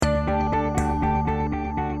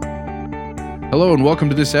Hello and welcome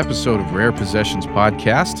to this episode of Rare Possessions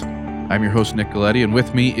Podcast. I'm your host, Nick Galieti, and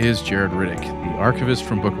with me is Jared Riddick, the archivist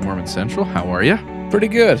from Book of Mormon Central. How are you? Pretty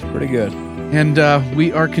good, pretty good. And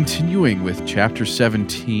we are continuing with Chapter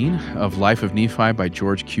 17 of Life of Nephi by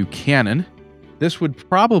George Q. Cannon. This would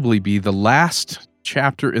probably be the last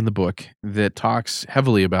chapter in the book that talks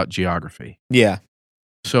heavily about geography. Yeah.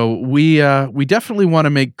 So we definitely want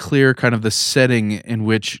to make clear kind of the setting in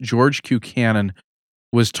which George Q. Cannon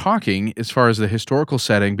was talking as far as the historical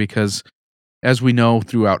setting, because as we know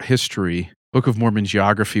throughout history, Book of Mormon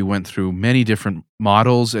Geography went through many different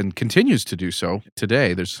models and continues to do so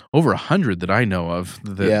today. There's over 100 that I know of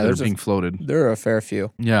that are being floated. There are a fair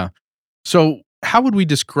few. Yeah. So how would we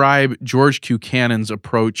describe George Q. Cannon's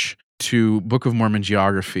approach to Book of Mormon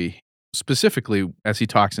Geography, specifically as he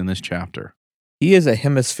talks in this chapter? He is a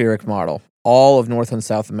hemispheric model. All of North and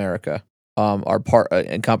South America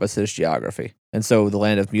encompasses geography. And so the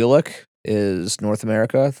land of Mulek is North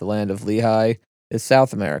America. The land of Lehi is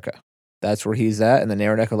South America. That's where he's at, and the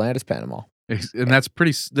Narrated land is Panama. And that's a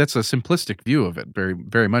simplistic view of it, very,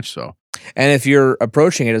 very much so. And if you're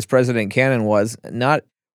approaching it as President Cannon wasn't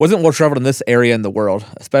well traveled in this area in the world,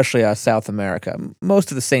 especially South America. Most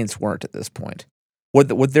of the saints weren't at this point.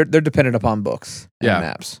 They're dependent upon books and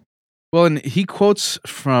maps. Well, and he quotes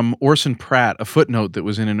from Orson Pratt, a footnote that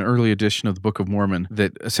was in an early edition of the Book of Mormon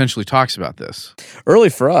that essentially talks about this. Early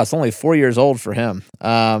for us, only 4 years old for him.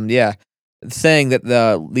 Saying that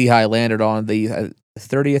the Lehi landed on the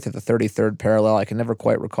 30th or the 33rd parallel. I can never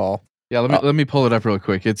quite recall. Yeah, let me pull it up real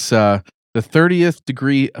quick. It's the 30th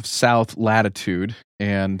degree of south latitude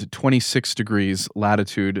and 26 degrees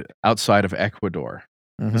latitude outside of Ecuador.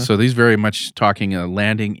 Mm-hmm. So these very much talking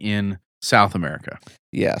landing in South America.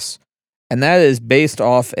 Yes. And that is based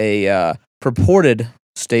off a purported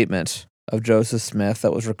statement of Joseph Smith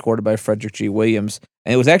that was recorded by Frederick G. Williams.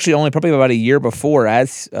 And it was actually only probably about a year before,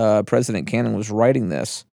 as President Cannon was writing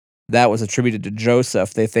this, that was attributed to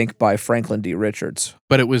Joseph, they think, by Franklin D. Richards.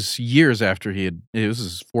 But it was years after it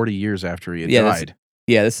was 40 years after he had died.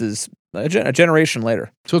 This is a generation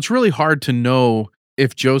later. So it's really hard to know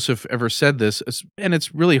if Joseph ever said this, and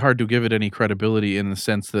it's really hard to give it any credibility in the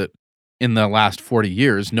sense that in the last 40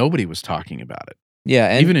 years, nobody was talking about it. Yeah,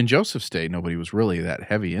 and even in Joseph's day, nobody was really that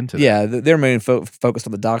heavy into that. Yeah, they're mainly focused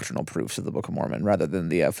on the doctrinal proofs of the Book of Mormon rather than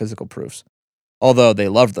the physical proofs. Although they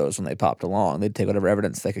loved those when they popped along. They'd take whatever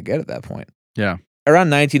evidence they could get at that point. Yeah.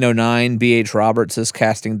 Around 1909, B.H. Roberts is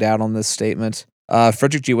casting doubt on this statement.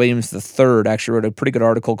 Frederick G. Williams III actually wrote a pretty good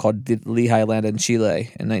article called "Did Lehi Land in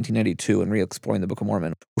Chile" in 1992 and re-exploring the Book of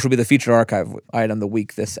Mormon, which will be the featured archive item the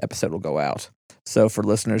week this episode will go out. So for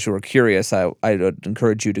listeners who are curious, I would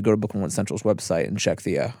encourage you to go to Book of Mormon Central's website and check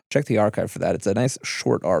the archive for that. It's a nice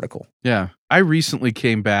short article. Yeah. I recently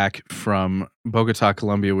came back from Bogota,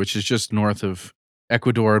 Colombia, which is just north of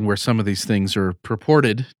Ecuador, and where some of these things are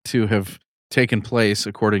purported to have taken place,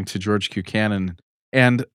 according to George Q. Cannon.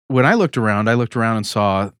 And when I looked around and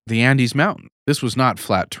saw the Andes Mountain. This was not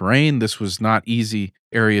flat terrain. This was not easy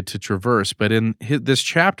area to traverse. But in this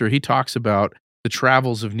chapter, he talks about the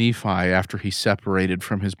travels of Nephi after he separated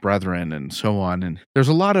from his brethren and so on. And there's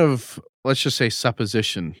a lot of, let's just say,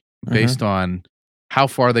 supposition based on how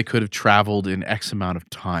far they could have traveled in X amount of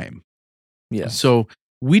time. Yes. So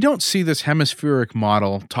we don't see this hemispheric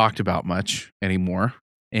model talked about much anymore.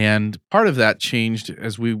 And part of that changed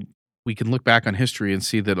as we can look back on history and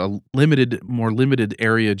see that a more limited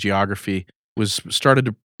area geography was started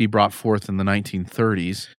to be brought forth in the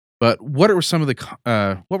 1930s. But what were some of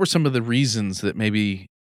the reasons that maybe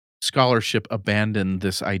scholarship abandoned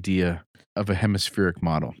this idea of a hemispheric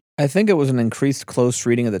model? I think it was an increased close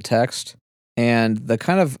reading of the text and the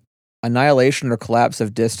kind of annihilation or collapse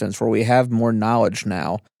of distance where we have more knowledge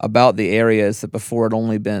now about the areas that before had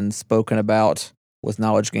only been spoken about with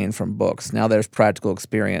knowledge gained from books. Now there's practical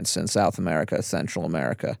experience in South America, Central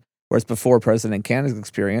America, whereas before President Cannon's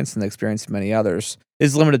experience and the experience of many others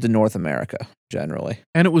is limited to North America generally.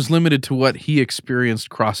 And it was limited to what he experienced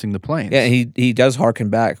crossing the plains. Yeah, he does harken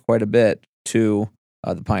back quite a bit to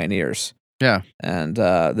the pioneers. Yeah. And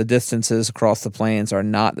the distances across the plains are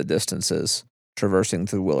not the distances traversing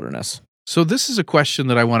through wilderness. So this is a question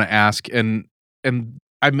that I want to ask, and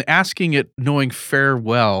I'm asking it knowing fair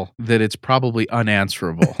well that it's probably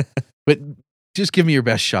unanswerable. But just give me your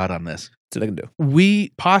best shot on this. That's what I can do.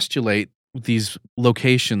 We postulate these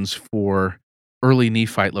locations for early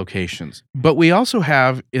Nephite locations, but we also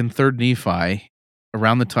have in 3rd Nephi,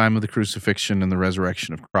 around the time of the crucifixion and the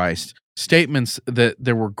resurrection of Christ, statements that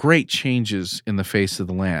there were great changes in the face of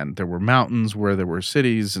the land. There were mountains where there were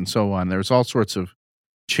cities and so on. There was all sorts of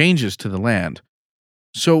changes to the land.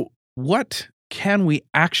 So what can we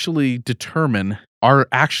actually determine our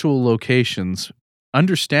actual locations,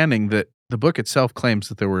 understanding that the book itself claims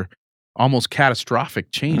that there were almost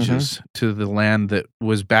catastrophic changes to the land that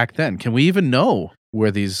was back then? Can we even know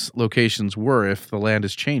where these locations were if the land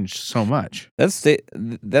has changed so much? That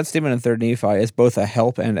statement in 3rd Nephi is both a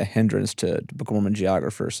help and a hindrance to Book of Mormon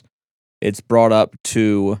geographers. It's brought up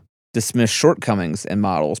to dismiss shortcomings in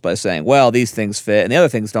models by saying, well, these things fit and the other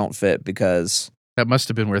things don't fit because That must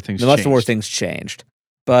have been where things that must be where things changed.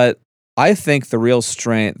 But I think the real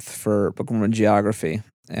strength for Book of Mormon geography,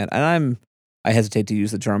 and I hesitate to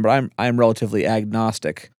use the term, but I'm relatively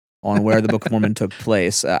agnostic on where the Book of Mormon took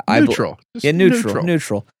place. Neutral.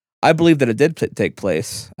 Neutral. I believe that it did take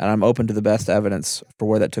place, and I'm open to the best evidence for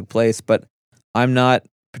where that took place, but I'm not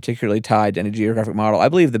particularly tied to any geographic model. I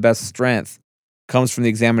believe the best strength comes from the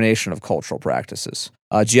examination of cultural practices.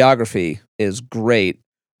 Geography is great.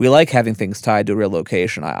 We like having things tied to a real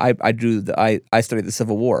location. I study the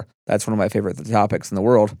Civil War. That's one of my favorite topics in the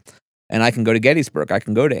world. And I can go to Gettysburg. I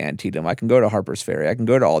can go to Antietam. I can go to Harper's Ferry. I can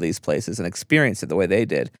go to all these places and experience it the way they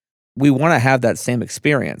did. We want to have that same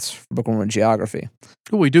experience for Book of Mormon geography.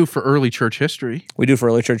 Well, we do for early church history. We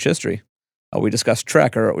were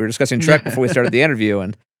discussing Trek before we started the interview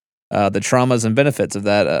and the traumas and benefits of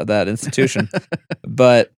that institution.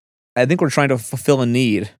 But I think we're trying to fulfill a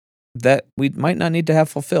need that we might not need to have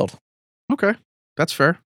fulfilled. Okay, that's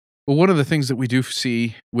fair. Well, one of the things that we do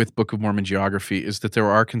see with Book of Mormon geography is that there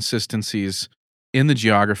are consistencies in the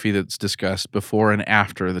geography that's discussed before and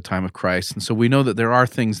after the time of Christ. And so we know that there are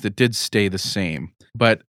things that did stay the same.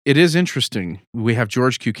 But it is interesting. We have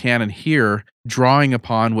George Q. Cannon here drawing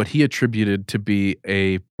upon what he attributed to be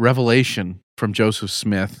a revelation from Joseph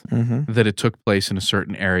Smith that it took place in a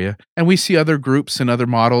certain area. And we see other groups and other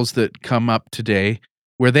models that come up today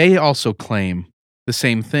where they also claim the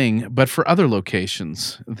same thing, but for other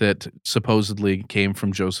locations that supposedly came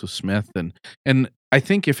from Joseph Smith. And I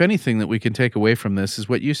think, if anything, that we can take away from this is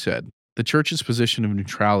what you said. The church's position of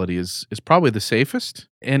neutrality is probably the safest.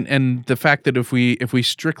 And the fact that if we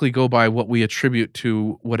strictly go by what we attribute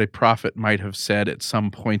to what a prophet might have said at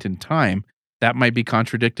some point in time, that might be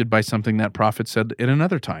contradicted by something that prophet said in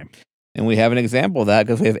another time. And we have an example of that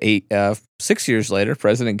because we have 6 years later,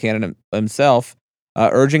 President Cannon himself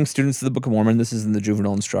urging students of the Book of Mormon, this is in the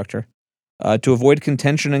Juvenile Instructor, to avoid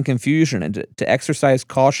contention and confusion and to exercise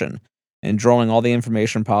caution in drawing all the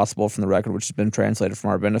information possible from the record which has been translated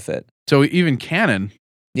from our benefit. So even Cannon,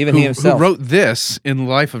 he himself, who wrote this in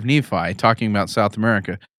Life of Nephi, talking about South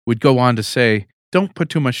America, would go on to say, don't put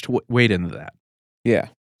too much weight into that. Yeah.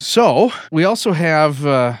 So we also have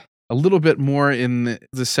a little bit more in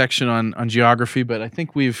the section on geography, but I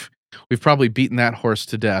think we've probably beaten that horse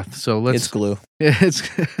to death. So it's glue. It's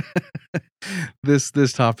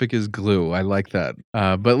this topic is glue. I like that.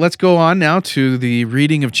 But let's go on now to the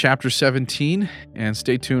reading of chapter 17, and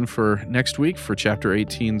stay tuned for next week for chapter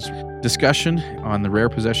 18's discussion on the Rare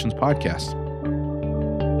Possessions podcast.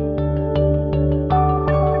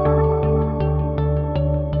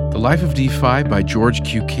 The Life of Nephi by George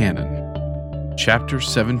Q. Cannon, chapter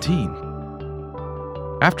 17.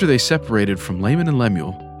 After they separated from Laman and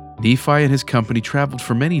Lemuel, Nephi and his company traveled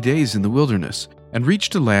for many days in the wilderness and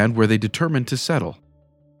reached a land where they determined to settle.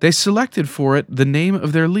 They selected for it the name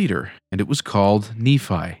of their leader, and it was called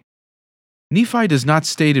Nephi. Nephi does not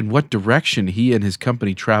state in what direction he and his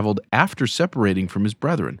company traveled after separating from his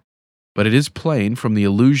brethren, but it is plain from the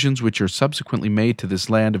allusions which are subsequently made to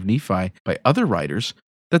this land of Nephi by other writers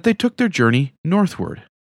that they took their journey northward.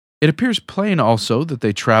 It appears plain also that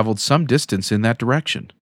they traveled some distance in that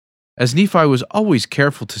direction. As Nephi was always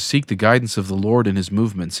careful to seek the guidance of the Lord in his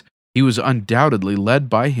movements, he was undoubtedly led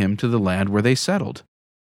by him to the land where they settled.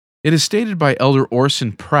 It is stated by Elder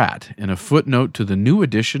Orson Pratt in a footnote to the new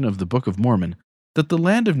edition of the Book of Mormon that the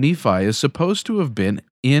land of Nephi is supposed to have been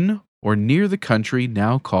in or near the country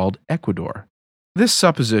now called Ecuador. This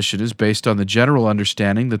supposition is based on the general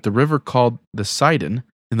understanding that the river called the Sidon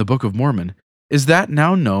in the Book of Mormon is that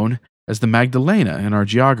now known as the Magdalena in our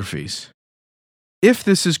geographies. If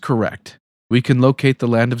this is correct, we can locate the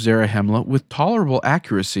land of Zarahemla with tolerable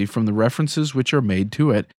accuracy from the references which are made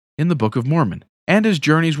to it in the Book of Mormon, and as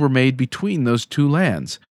journeys were made between those two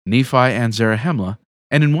lands, Nephi and Zarahemla,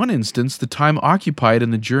 and in one instance the time occupied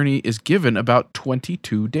in the journey is given about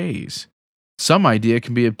 22 days. Some idea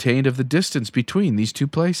can be obtained of the distance between these two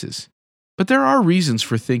places. But there are reasons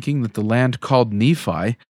for thinking that the land called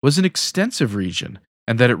Nephi was an extensive region,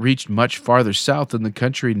 and that it reached much farther south than the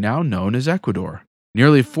country now known as Ecuador.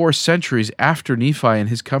 Nearly 4 centuries after Nephi and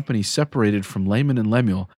his company separated from Laman and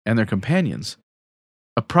Lemuel and their companions,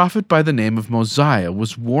 A prophet by the name of Mosiah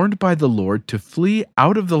was warned by the Lord to flee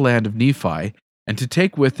out of the land of Nephi and to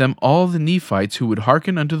take with them all the Nephites who would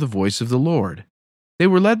hearken unto the voice of the Lord. They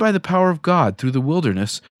were led by the power of God through the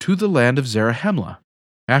wilderness to the land of Zarahemla.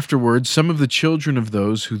 Afterwards, some of the children of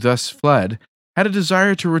those who thus fled had a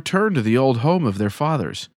desire to return to the old home of their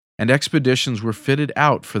fathers, and expeditions were fitted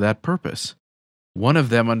out for that purpose. One of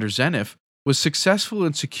them, under Zeniff, was successful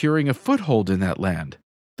in securing a foothold in that land,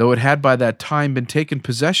 though it had by that time been taken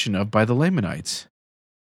possession of by the Lamanites.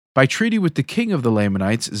 By treaty with the king of the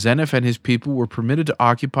Lamanites, Zeniff and his people were permitted to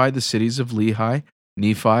occupy the cities of Lehi,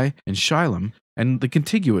 Nephi, and Shilem, and the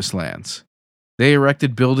contiguous lands. They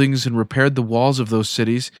erected buildings and repaired the walls of those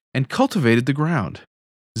cities and cultivated the ground.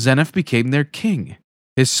 Zeniff became their king.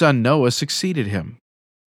 His son Noah succeeded him.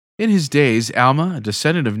 In his days, Alma, a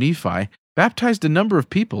descendant of Nephi, baptized a number of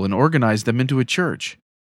people and organized them into a church.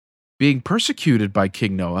 Being persecuted by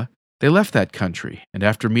King Noah, they left that country, and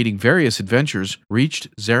after meeting various adventures, reached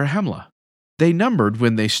Zarahemla. They numbered,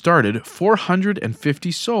 when they started,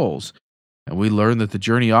 450 souls, and we learn that the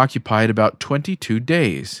journey occupied about 22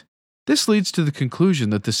 days. This leads to the conclusion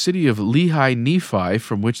that the city of Lehi Nephi,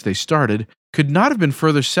 from which they started, could not have been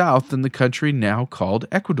further south than the country now called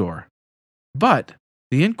Ecuador. But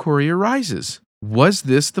the inquiry arises, was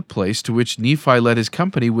this the place to which Nephi led his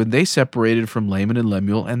company when they separated from Laman and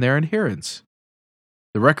Lemuel and their adherents?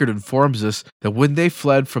 The record informs us that when they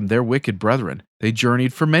fled from their wicked brethren, they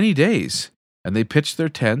journeyed for many days, and they pitched their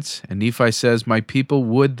tents, and Nephi says, "My people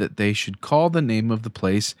would that they should call the name of the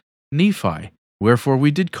place Nephi, wherefore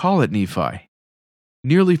we did call it Nephi."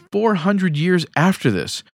 Nearly 400 years after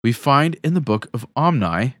this, we find in the book of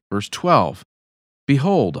Omni, verse 12,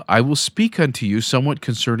 "Behold, I will speak unto you somewhat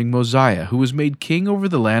concerning Mosiah, who was made king over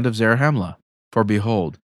the land of Zarahemla. For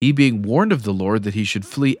behold, he being warned of the Lord that he should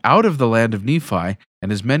flee out of the land of Nephi,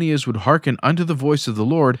 and as many as would hearken unto the voice of the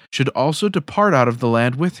Lord should also depart out of the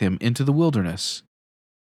land with him into the wilderness."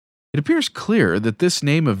 It appears clear that this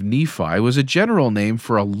name of Nephi was a general name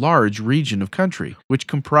for a large region of country, which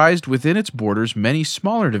comprised within its borders many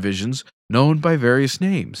smaller divisions known by various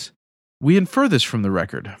names. We infer this from the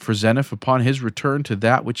record, for Zeniff, upon his return to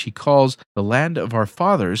that which he calls the land of our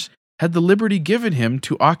fathers, had the liberty given him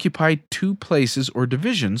to occupy two places or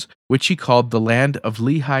divisions, which he called the land of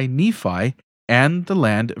Lehi Nephi and the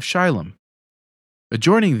land of Shilem.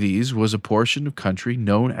 Adjoining these was a portion of country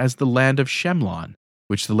known as the land of Shemlon,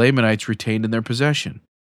 which the Lamanites retained in their possession.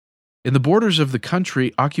 In the borders of the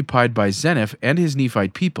country occupied by Zeniff and his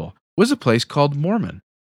Nephite people was a place called Mormon.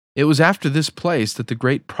 It was after this place that the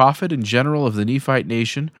great prophet and general of the Nephite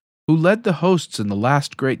nation, who led the hosts in the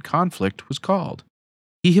last great conflict, was called.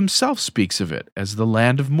 He himself speaks of it as the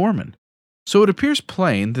land of Mormon. So it appears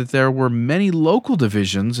plain that there were many local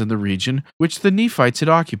divisions in the region which the Nephites had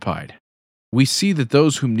occupied. We see that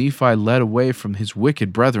those whom Nephi led away from his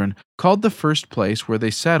wicked brethren called the first place where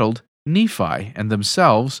they settled Nephi, and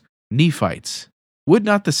themselves Nephites. Would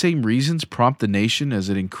not the same reasons prompt the nation as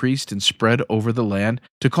it increased and spread over the land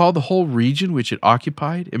to call the whole region which it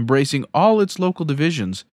occupied, embracing all its local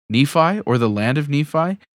divisions, Nephi, or the land of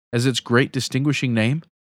Nephi, as its great distinguishing name?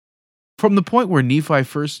 From the point where Nephi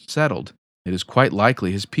first settled, it is quite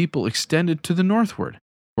likely his people extended to the northward,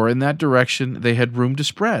 for in that direction they had room to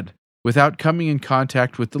spread, without coming in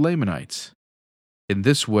contact with the Lamanites. In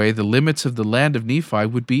this way, the limits of the land of Nephi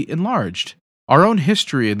would be enlarged. Our own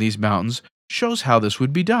history in these mountains shows how this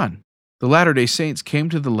would be done. The Latter-day Saints came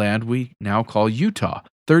to the land we now call Utah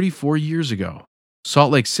 34 years ago.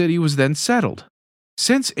 Salt Lake City was then settled.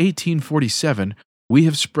 Since 1847, we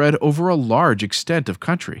have spread over a large extent of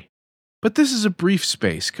country. But this is a brief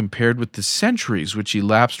space compared with the centuries which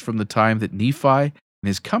elapsed from the time that Nephi and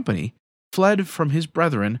his company fled from his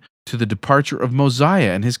brethren to the departure of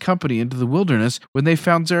Mosiah and his company into the wilderness when they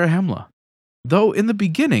found Zarahemla. Though in the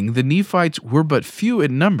beginning the Nephites were but few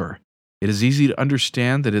in number, it is easy to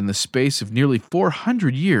understand that in the space of nearly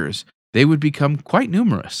 400 years they would become quite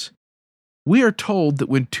numerous. We are told that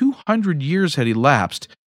when 200 years had elapsed,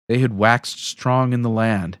 they had waxed strong in the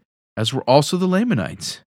land, as were also the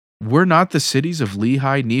Lamanites. Were not the cities of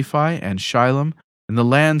Lehi, Nephi, and Shilem, and the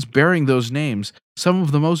lands bearing those names, some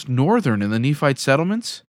of the most northern in the Nephite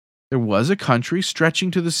settlements? There was a country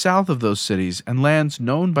stretching to the south of those cities and lands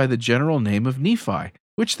known by the general name of Nephi,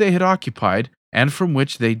 which they had occupied, and from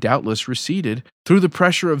which they doubtless receded through the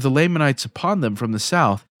pressure of the Lamanites upon them from the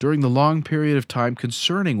south during the long period of time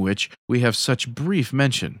concerning which we have such brief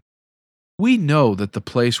mention. We know that the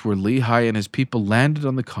place where Lehi and his people landed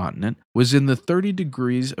on the continent was in the 30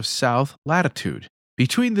 degrees of south latitude.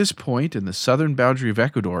 Between this point and the southern boundary of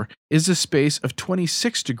Ecuador is a space of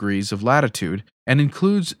 26 degrees of latitude and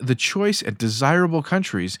includes the choice and desirable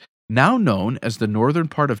countries now known as the northern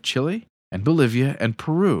part of Chile and Bolivia and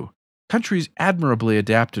Peru, countries admirably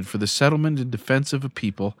adapted for the settlement and defense of a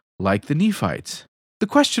people like the Nephites. The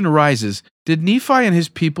question arises, did Nephi and his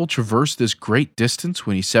people traverse this great distance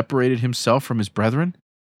when he separated himself from his brethren?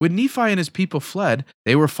 When Nephi and his people fled,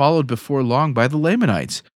 they were followed before long by the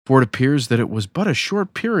Lamanites, for it appears that it was but a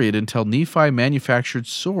short period until Nephi manufactured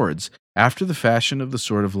swords after the fashion of the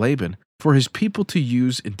sword of Laban for his people to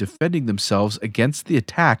use in defending themselves against the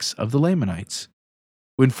attacks of the Lamanites.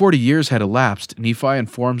 When 40 years had elapsed, Nephi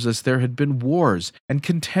informs us there had been wars and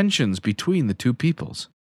contentions between the two peoples.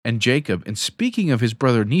 And Jacob, in speaking of his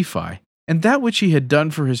brother Nephi, and that which he had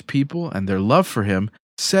done for his people and their love for him,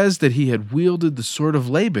 says that he had wielded the sword of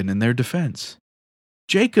Laban in their defense.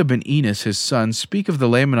 Jacob and Enos his son speak of the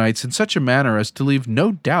Lamanites in such a manner as to leave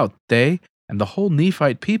no doubt they and the whole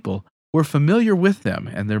Nephite people were familiar with them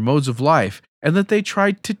and their modes of life, and that they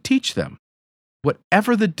tried to teach them.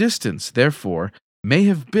 Whatever the distance, therefore, may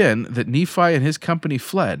have been that Nephi and his company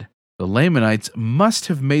fled, the Lamanites must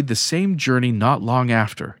have made the same journey not long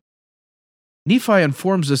after. Nephi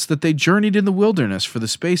informs us that they journeyed in the wilderness for the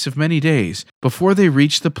space of many days before they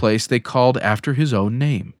reached the place they called after his own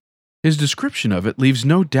name. His description of it leaves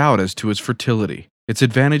no doubt as to its fertility, its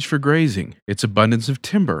advantage for grazing, its abundance of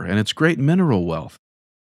timber, and its great mineral wealth.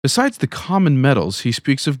 Besides the common metals, he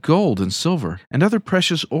speaks of gold and silver and other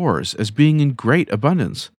precious ores as being in great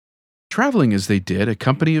abundance. Traveling as they did, a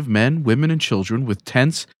company of men, women, and children with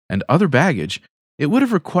tents and other baggage, it would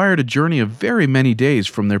have required a journey of very many days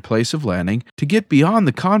from their place of landing to get beyond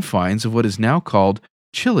the confines of what is now called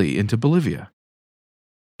Chile into Bolivia.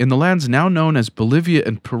 In the lands now known as Bolivia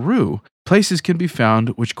and Peru, places can be found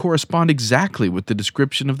which correspond exactly with the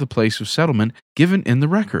description of the place of settlement given in the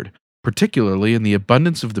record, particularly in the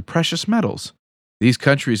abundance of the precious metals. These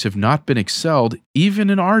countries have not been excelled, even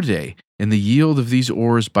in our day, in the yield of these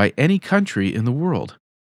ores by any country in the world.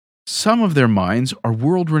 Some of their mines are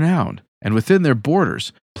world-renowned, and within their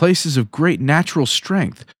borders, places of great natural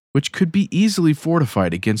strength, which could be easily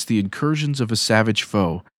fortified against the incursions of a savage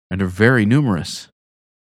foe, and are very numerous.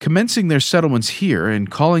 Commencing their settlements here,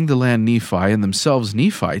 and calling the land Nephi and themselves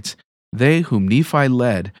Nephites, they whom Nephi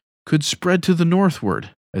led could spread to the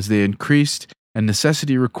northward, as they increased and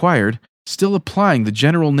necessity required, still applying the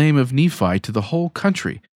general name of Nephi to the whole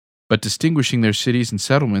country, but distinguishing their cities and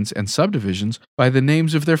settlements and subdivisions by the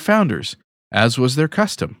names of their founders, as was their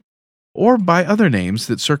custom, or by other names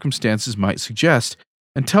that circumstances might suggest,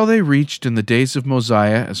 until they reached in the days of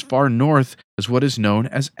Mosiah as far north as what is known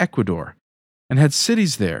as Ecuador, and had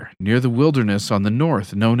cities there near the wilderness on the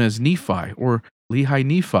north known as Nephi or Lehi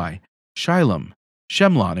Nephi, Shilom,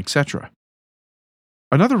 Shemlon, etc.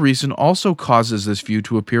 Another reason also causes this view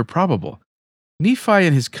to appear probable. Nephi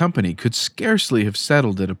and his company could scarcely have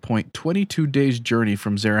settled at a point 22 days' journey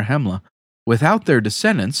from Zarahemla without their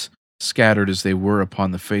descendants, scattered as they were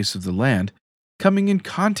upon the face of the land, coming in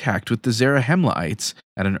contact with the Zarahemlaites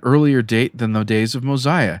at an earlier date than the days of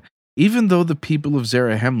Mosiah, even though the people of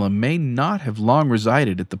Zarahemla may not have long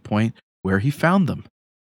resided at the point where he found them.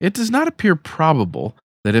 It does not appear probable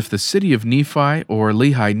that if the city of Nephi, or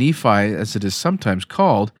Lehi Nephi as it is sometimes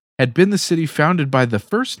called, had been the city founded by the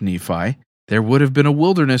first Nephi, there would have been a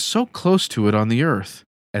wilderness so close to it on the earth,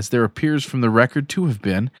 as there appears from the record to have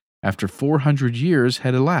been after 400 years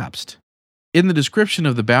had elapsed. In the description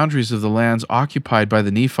of the boundaries of the lands occupied by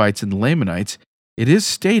the Nephites and the Lamanites, it is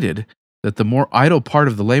stated that the more idle part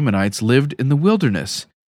of the Lamanites lived in the wilderness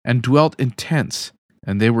and dwelt in tents,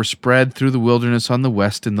 and they were spread through the wilderness on the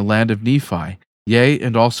west in the land of Nephi, yea,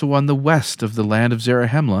 and also on the west of the land of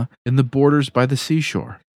Zarahemla in the borders by the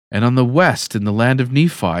seashore, and on the west in the land of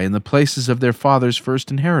Nephi in the places of their fathers'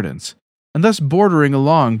 first inheritance, and thus bordering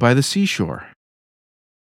along by the seashore.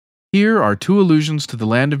 Here are two allusions to the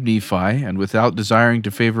land of Nephi, and without desiring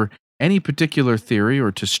to favor any particular theory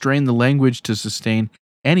or to strain the language to sustain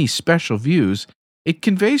any special views, it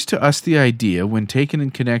conveys to us the idea, when taken in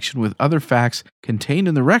connection with other facts contained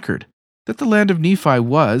in the record, that the land of Nephi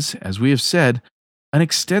was, as we have said, an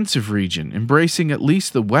extensive region embracing at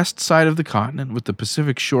least the west side of the continent with the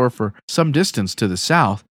Pacific shore for some distance to the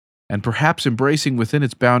south, and perhaps embracing within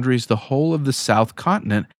its boundaries the whole of the south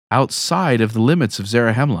continent outside of the limits of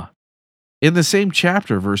Zarahemla. In the same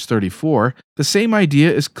chapter, verse 34, the same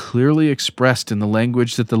idea is clearly expressed in the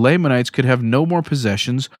language that the Lamanites could have no more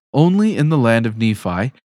possessions only in the land of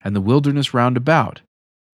Nephi and the wilderness round about.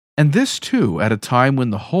 And this, too, at a time when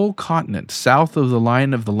the whole continent south of the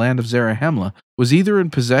line of the land of Zarahemla was either in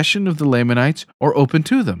possession of the Lamanites or open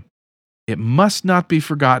to them. It must not be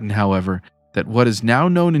forgotten, however, that what is now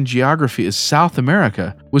known in geography as South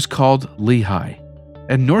America was called Lehi,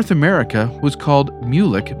 and North America was called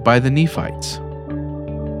Mulek by the Nephites.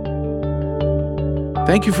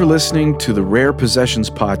 Thank you for listening to the Rare Possessions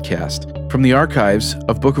podcast from the archives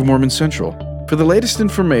of Book of Mormon Central. For the latest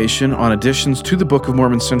information on additions to the Book of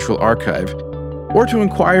Mormon Central archive, or to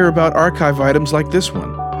inquire about archive items like this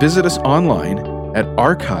one, visit us online at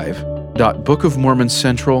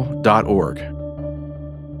archive.bookofmormoncentral.org.